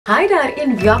Hi daar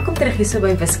en welkom terug hier so by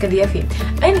Wiskunde.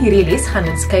 In hierdie les gaan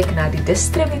ons kyk na die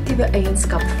distributiewe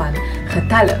eienskap van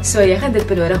getalle. So jy gaan dit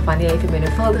benodig wanneer jy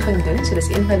vermenigvuldiging doen. So dis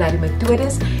een van die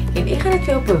metodes en ek gaan dit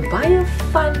vir jou op 'n baie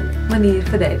fun manier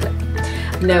verduidelik.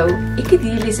 Nou, ek het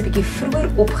hierdie les 'n bietjie vroeër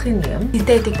opgeneem, die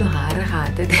tyd ek nog hare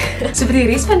gehad het. So vir die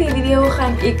res van die video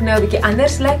gaan ek nou 'n bietjie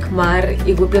anders lyk, maar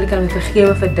ek hoop julle kan my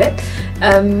vergewe vir dit.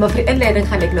 Maar vir die inleiding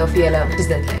gaan ek nou vir julle soos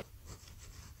dit lyk.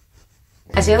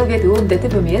 As jy wil weet hoe om dit te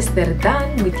bemeester, dan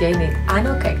moet jy net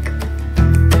aanhou kyk.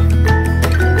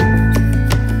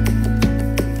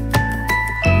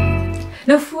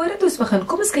 Nou voordat ons begin,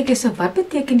 kom ons kyk eens wat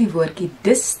beteken die woordjie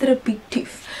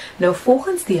distributief. Nou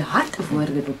volgens die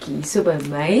hartwoordeboekie, so by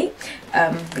my,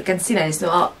 jy kan sien, hy is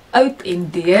nou al oud en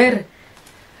deur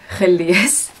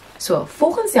gelees. So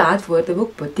volgens die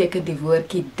hartwoordeboek beteken die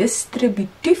woordjie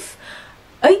distributief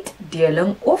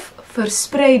uitdeling of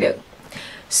verspreiding.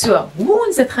 So, hoe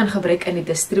ons dit gaan gebruik in die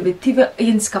distributiewe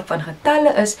eienskap van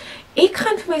getalle is, ek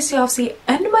gaan vir myself sê,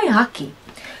 in my hakkie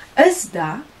is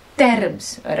daar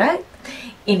terms, alright?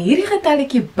 En hierdie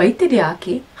getalletjie buite die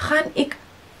hakkie gaan ek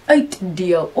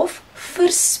uitdeel of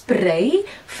versprei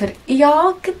vir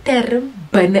elke term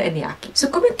binne in die hakkie. So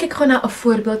kom ek kyk gou na 'n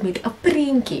voorbeeld met 'n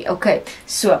prentjie. Okay,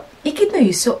 so ek het nou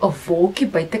hierso 'n wolkie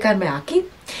buitekant my hakkie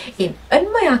en in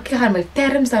my hakkie gaan my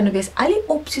terms dan nou wees al die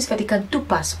opsies wat ek kan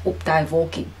toepas op daai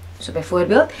wolkie. So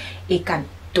byvoorbeeld, ek kan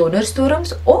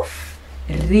donderstorms of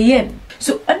reën.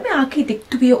 So in my hakkie het ek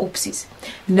twee opsies.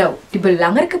 Nou, die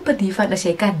belangrike punt hiervan is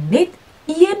jy kan net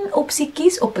een opsie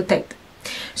kies op 'n tyd.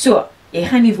 So jy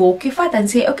gaan die wolkie vat en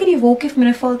sê, okay, die wolkie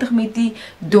vermenigvuldig met die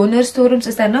donderstorms,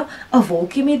 is daar nou 'n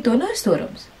wolkie met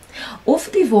donderstorms. Of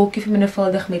die wolkie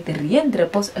vermenigvuldig met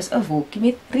reendruppels is 'n wolkie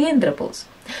met reendruppels.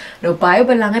 Nou baie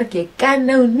belangrik, jy kan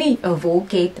nou nie 'n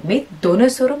wolkie hê met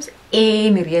donderstorms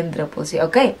en reendruppels nie,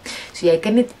 okay? So jy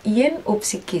kan net een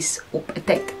opsie kies op 'n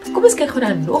tyd. Kom ons kyk gou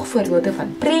na nog voorbeelde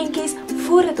van prentjies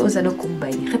voordat ons dan nou kom by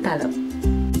die getalle.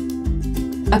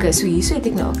 Okay, so hierso het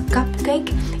ek nou 'n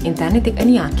cupcake en dan het ek in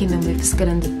die hakkie nou my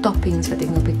verskillende toppings wat ek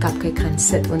nou op die cupcake gaan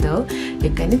sit. Onthou,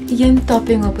 jy kan net een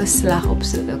topping op 'n slag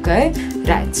opsit, okay?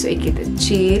 Right, so ek het 'n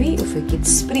cherry of ek het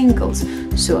sprinkles.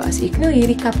 So as ek nou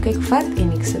hierdie cupcake vat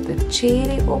en ek sit 'n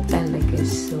cherry op, dan lyk dit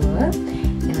so.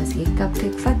 En as ek die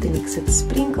cupcake vat en ek sit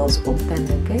sprinkles op, dan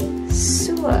lyk dit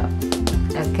so.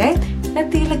 Okay?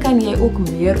 Natuurlijk kan jy ook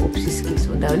meer opsies kies.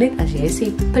 Onthou net, as jy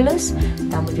sê plus,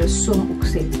 dan moet jou som ook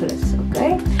sê plus,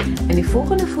 okay? En die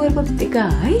volgende voorbeeld het ek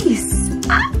 'n huis.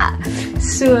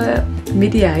 So,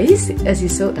 met die huis is hier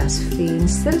so, daar's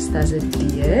vensters, daar's 'n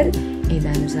deur, en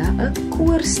dan is daar 'n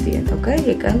koorsteen, okay?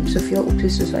 Jy kan soveel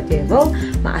opsies soos wat jy wil,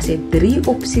 maar as jy 3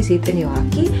 opsies het in jou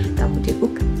hakkie, dan moet jy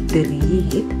ook 3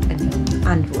 hê in jou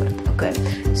antwoord, okay?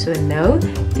 So nou,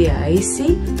 die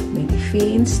huisie met die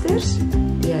vensters,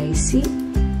 die huisie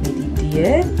met die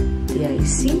deur, die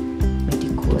huisie met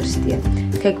die koorsteen.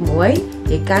 Kyk mooi,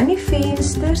 jy kan nie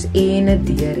vensters en 'n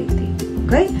deur hê nie.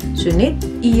 Okay? So net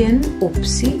een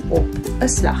opsie op 'n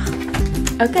slag.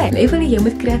 Okay, en even jy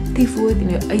moet kreatief word en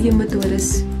jou eie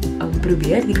metodes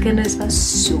probeer. Die kinders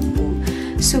was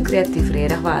so kreatief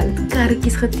redig, waar hulle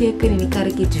karretjies geteken en die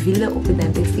karretjie het wiele op en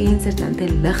dan die vensters, dan die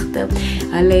ligte.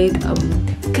 Hulle het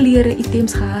klere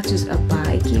items gehad soos 'n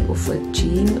baadjie of 'n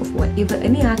jean of whatever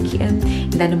in die hakkie in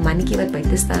en dan 'n mannetjie wat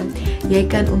buite staan. Jy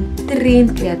kan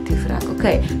omtrent kreatief raak.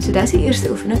 Okay, so dis die eerste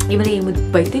oefening. Jy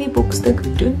moet buite die boks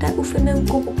dink, doen daai oefening,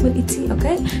 kom op met ietsie,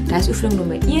 okay? Dis oefening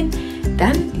nommer 1.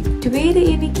 Dan die tweede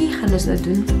enetjie gaan ons nou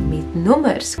doen met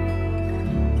nommers.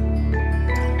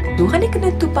 Hoe gaan ek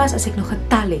dit toepas as ek nog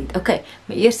getalle het? Okay,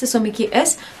 my eerste sommetjie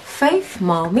is 5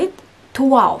 maal met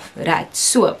 12. Right,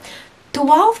 so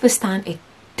 12 bestaan uit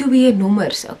 2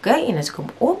 nommers, okay? En as ek hom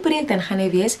opbreek, dan gaan hy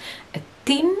wees 'n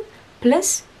 10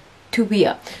 plus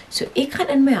 2. So ek gaan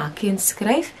in my hakkie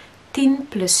inskryf 10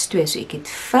 plus 2. So ek het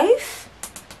 5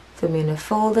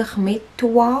 vermenigvuldig met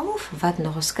 12, wat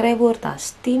nog geskryf word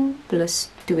as 10 plus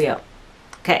 2.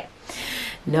 Okay.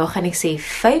 Nou gaan ek sê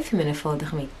 5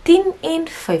 vermenigvuldig met 10 en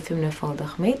 5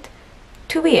 vermenigvuldig met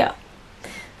 2.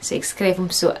 So ek skryf hom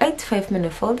so uit, 5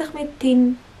 vermenigvuldig met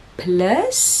 10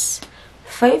 plus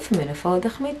 5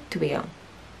 vermenigvuldig met 2.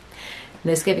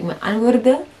 Nou skryf ek my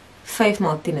antwoorde, 5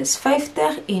 maal 10 is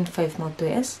 50 en 5 maal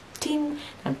 2 is 10.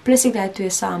 Dan plus ek die 2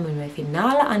 saam en my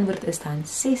finale antwoord is dan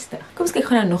 60. Kom ons kyk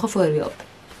gou na nog 'n voorbeeld.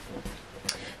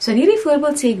 So in hierdie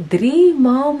voorbeeld sê ek 3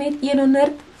 maal met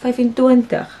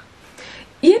 125.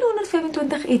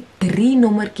 125 het 3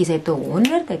 nommertjies, hy het 'n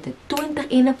 100, hy het 'n 20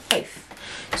 en 'n 5.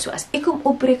 So as ek hom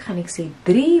opbreek, gaan ek sê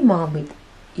 3 maal met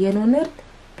 100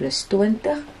 plus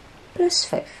 20 plus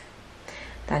 5.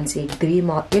 Dan sê ek 3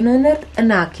 maal 100 'n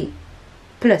hakkie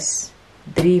plus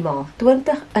 3 maal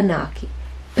 20 in hakie,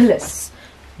 plus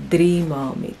 3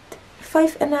 maal met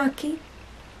 5 in hakie,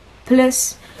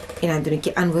 plus, en dan doen ek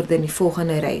die antwoorde in die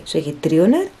volgende ry. So ek het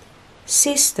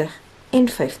 360 en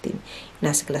 15. En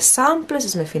as ek hulle saam plus,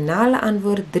 is my finale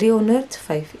antwoord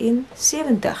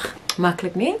 375.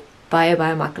 Maklik, nie? Baie,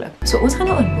 baie maklik. So ons gaan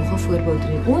nou nog 'n voorbeeld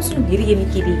doen. Ons noem hierdie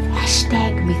enetjie die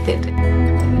hashtag method.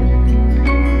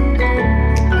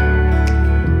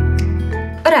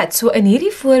 Alright, so in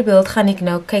hierdie voorbeeld gaan ek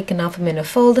nou kyk na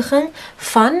vermenigvuldiging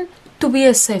van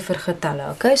 2 syfergetalle,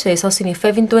 okay? So jy sal sien die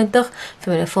 25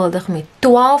 vermenigvuldig met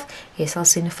 12, jy sal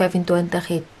sien 25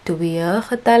 het 2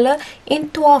 getalle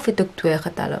en 12 het ook 2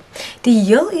 getalle. Die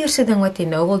heel eerste ding wat jy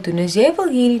nou wil doen is jy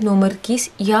wil hierdie nommertjies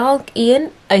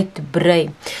elkeen uitbrei.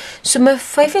 So my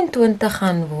 25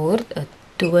 gaan word 'n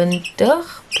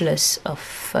 20 plus 'n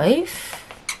 5.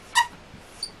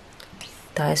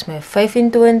 Daar is my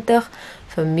 25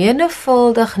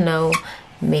 vermenigvuldig nou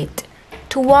met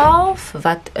 12,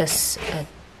 wat is 'n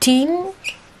 10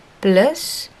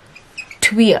 plus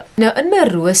 2. Nou in my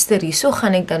rooster hierso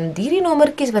gaan ek dan hierdie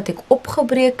nommertjies wat ek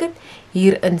opgebreek het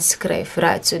hier inskryf.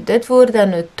 Right, so dit word dan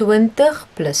nou 20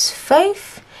 plus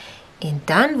 5 en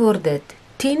dan word dit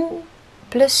 10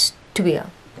 plus 2.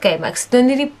 Okay, maar ek sit nou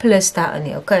nie die plus daarin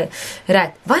nie, okay.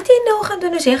 Right, wat jy nou gaan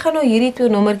doen is jy gaan nou hierdie 2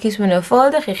 nommertjies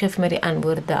vermenigvuldig, jy gee vir my die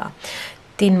antwoord daar.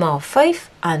 10 maal 5,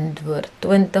 antwoord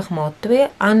 20 maal 2,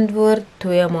 antwoord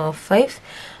 2 maal 5,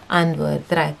 antwoord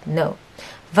 3. Nou,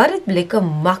 wat dit blikke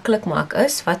maklik maak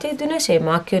is, wat jy doen is, jy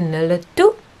maak jou nulle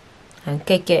toe, en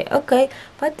kyk jy, okay,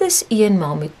 wat is 1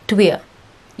 maal met 2?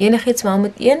 Enigiets maal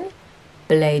met 1,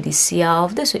 bly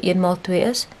dieselfde, so 1 maal 2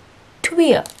 is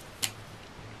 2.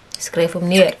 Skryf hom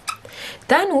neer.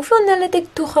 Dan, hoeveel nulle het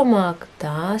ek toegemaak?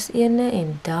 Daar's 1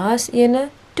 en daar's 1,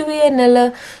 2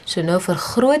 nulle, so nou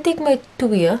vergroot ek my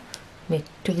 2 met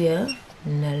 2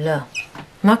 nulle.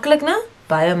 Maklik, nou?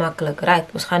 Baie maklik. Right,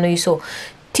 ons gaan nou hierso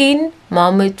 10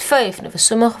 maal met 5. Nou vir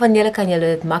sommige van julle kan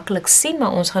julle dit maklik sien,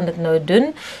 maar ons gaan dit nou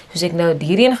doen, soos ek nou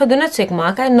hierheen gedoen het, so ek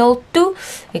maak hy 0 toe,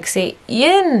 ek sê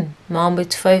 1 maal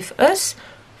met 5 is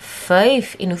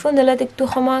 5, en hoeveel nulle het ek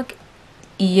toegemaak?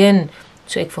 1,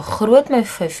 so ek vergroot my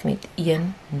 5 met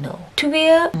 1 0.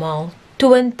 2 maal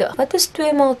 20, wat is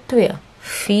 2 maal 2?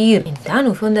 4, en dan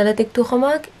hoeveel nulle het ek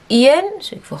toegemaak? 1,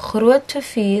 so ek vergroot vir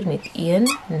 4 met 1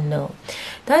 0.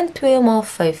 Dan 2 maal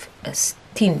 5 is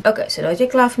 10. Ok, so nou het jy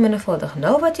klaar vermenigvuldig.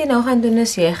 Nou wat jy nou gaan doen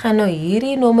is, jy gaan nou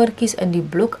hierdie nommertjies in die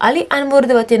blok, al die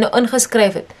antwoorde wat jy nou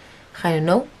ingeskryf het, gaan jy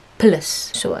nou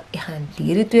plus. So, jy gaan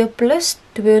hierdie 2 plus,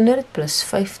 200 plus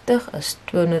 50 is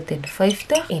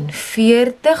 250, en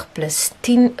 40 plus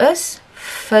 10 is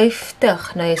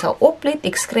 50. Nou jy sal oplet,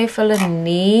 ek skryf hulle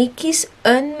netjies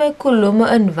in my kolomme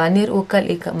in, wanneer ook al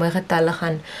ek my getalle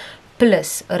gaan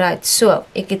plus. Right, so,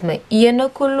 ek het my 1e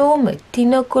kolom, my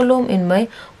 10e kolom en my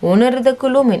 100e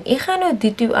kolom, en ek gaan nou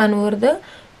die 2 antwoorde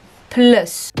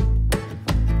plus.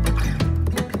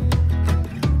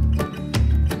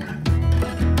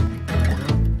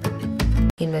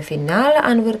 En my finale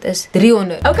antwoord is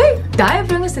 300. Ok, daai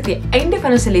bring ons tot die einde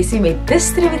van ons lesie met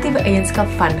distributiewe eienskap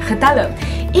van getalle.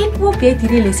 Ek hoop jy het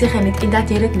hierdie lesie geniet en dat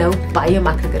jy dit nou baie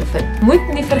makliker vind. Moet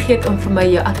nie vergeet om vir my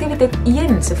jou aktiwiteit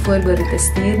 1 se voorbeelde te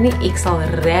stuur nie. Ek sal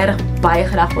regtig baie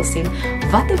graag wil sien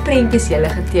watter prentjies jy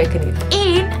geteken het.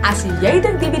 En as jy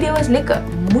dink die video is lekker,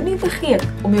 moenie vergeet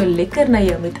om jou lekker na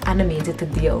jou met ander mense te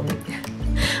deel nie.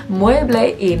 Mooi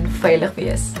bly en veilig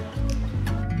wees.